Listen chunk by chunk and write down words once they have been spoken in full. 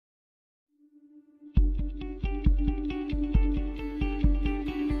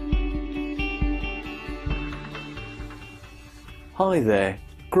Hi there,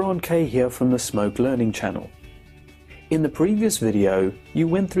 Grant K here from the Smoke Learning channel. In the previous video, you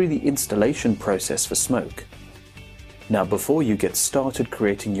went through the installation process for Smoke. Now before you get started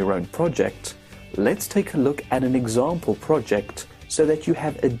creating your own project, let's take a look at an example project so that you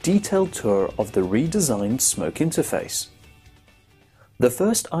have a detailed tour of the redesigned Smoke interface. The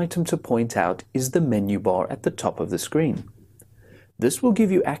first item to point out is the menu bar at the top of the screen. This will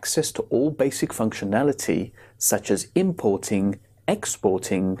give you access to all basic functionality such as importing,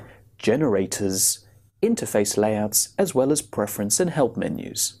 exporting, generators, interface layouts, as well as preference and help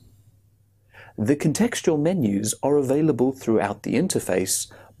menus. The contextual menus are available throughout the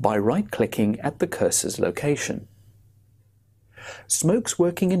interface by right-clicking at the cursor's location. Smoke's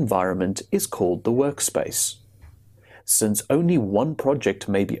working environment is called the workspace. Since only one project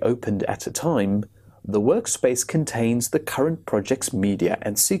may be opened at a time, the workspace contains the current project's media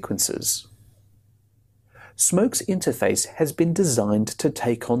and sequences. Smoke's interface has been designed to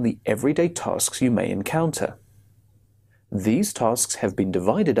take on the everyday tasks you may encounter. These tasks have been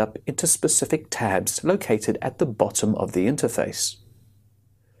divided up into specific tabs located at the bottom of the interface.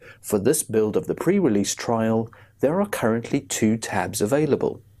 For this build of the pre-release trial, there are currently two tabs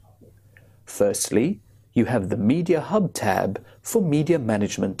available. Firstly, you have the Media Hub tab for media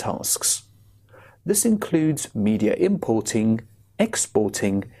management tasks. This includes media importing,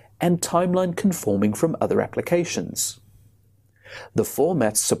 exporting, and timeline conforming from other applications. The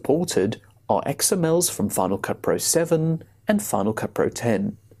formats supported are XMLs from Final Cut Pro 7 and Final Cut Pro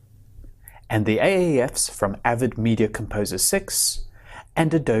 10, and the AAFs from Avid Media Composer 6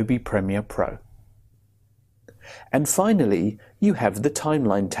 and Adobe Premiere Pro. And finally, you have the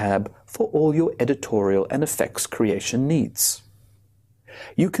Timeline tab for all your editorial and effects creation needs.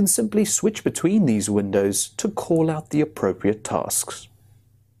 You can simply switch between these windows to call out the appropriate tasks.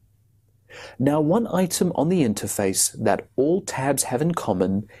 Now, one item on the interface that all tabs have in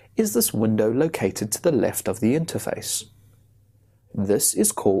common is this window located to the left of the interface. This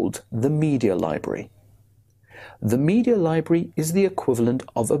is called the Media Library. The Media Library is the equivalent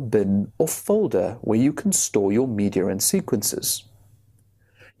of a bin or folder where you can store your media and sequences.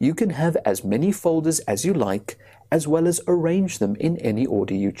 You can have as many folders as you like, as well as arrange them in any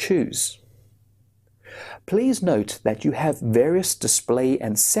order you choose. Please note that you have various display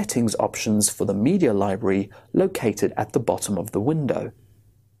and settings options for the Media Library located at the bottom of the window.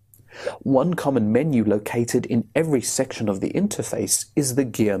 One common menu located in every section of the interface is the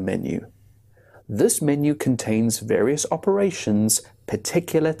Gear menu. This menu contains various operations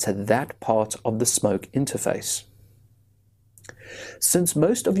particular to that part of the Smoke interface. Since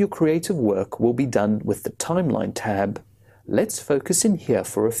most of your creative work will be done with the Timeline tab, let's focus in here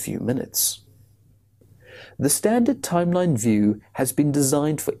for a few minutes. The standard timeline view has been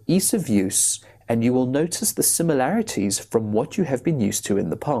designed for ease of use, and you will notice the similarities from what you have been used to in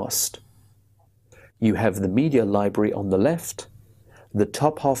the past. You have the Media Library on the left, the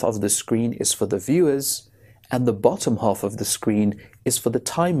top half of the screen is for the viewers, and the bottom half of the screen is for the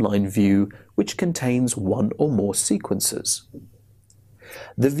timeline view, which contains one or more sequences.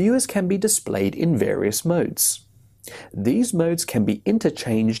 The viewers can be displayed in various modes. These modes can be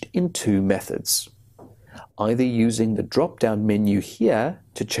interchanged in two methods. Either using the drop-down menu here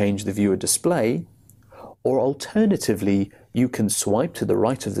to change the viewer display, or alternatively, you can swipe to the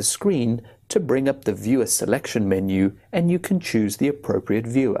right of the screen to bring up the viewer selection menu and you can choose the appropriate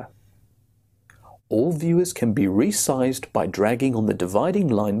viewer. All viewers can be resized by dragging on the dividing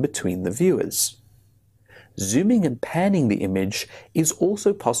line between the viewers. Zooming and panning the image is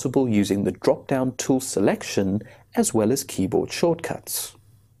also possible using the drop-down tool selection as well as keyboard shortcuts.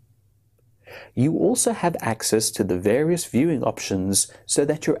 You also have access to the various viewing options so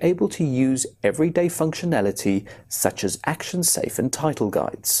that you're able to use everyday functionality such as action safe and title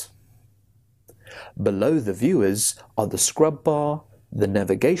guides. Below the viewers are the scrub bar, the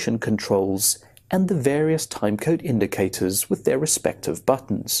navigation controls, and the various timecode indicators with their respective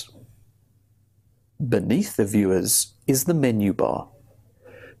buttons. Beneath the viewers is the menu bar.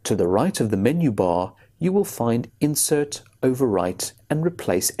 To the right of the menu bar, you will find Insert, Overwrite, and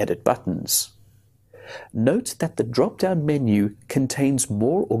Replace Edit buttons. Note that the drop-down menu contains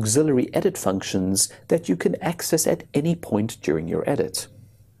more auxiliary edit functions that you can access at any point during your edit.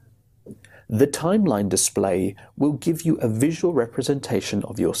 The timeline display will give you a visual representation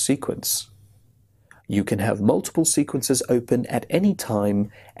of your sequence. You can have multiple sequences open at any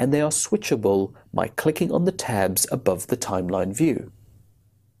time, and they are switchable by clicking on the tabs above the timeline view.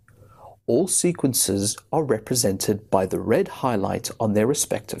 All sequences are represented by the red highlight on their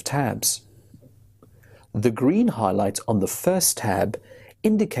respective tabs. The green highlight on the first tab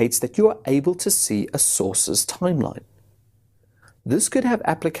indicates that you are able to see a source's timeline. This could have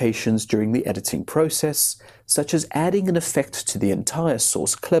applications during the editing process, such as adding an effect to the entire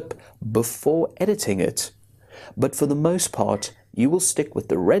source clip before editing it. But for the most part, you will stick with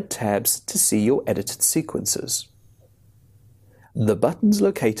the red tabs to see your edited sequences. The buttons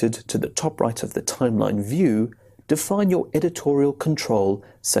located to the top right of the timeline view define your editorial control,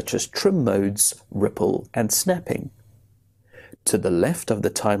 such as trim modes, ripple, and snapping. To the left of the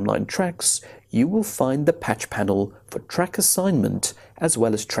timeline tracks, you will find the patch panel for track assignment, as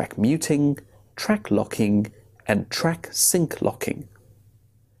well as track muting, track locking, and track sync locking.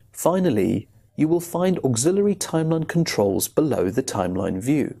 Finally, you will find auxiliary timeline controls below the timeline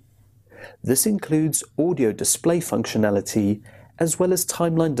view. This includes audio display functionality, as well as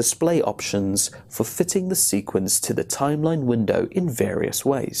timeline display options for fitting the sequence to the timeline window in various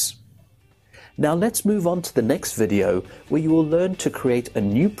ways. Now let's move on to the next video, where you will learn to create a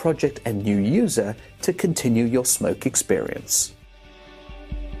new project and new user to continue your Smoke experience.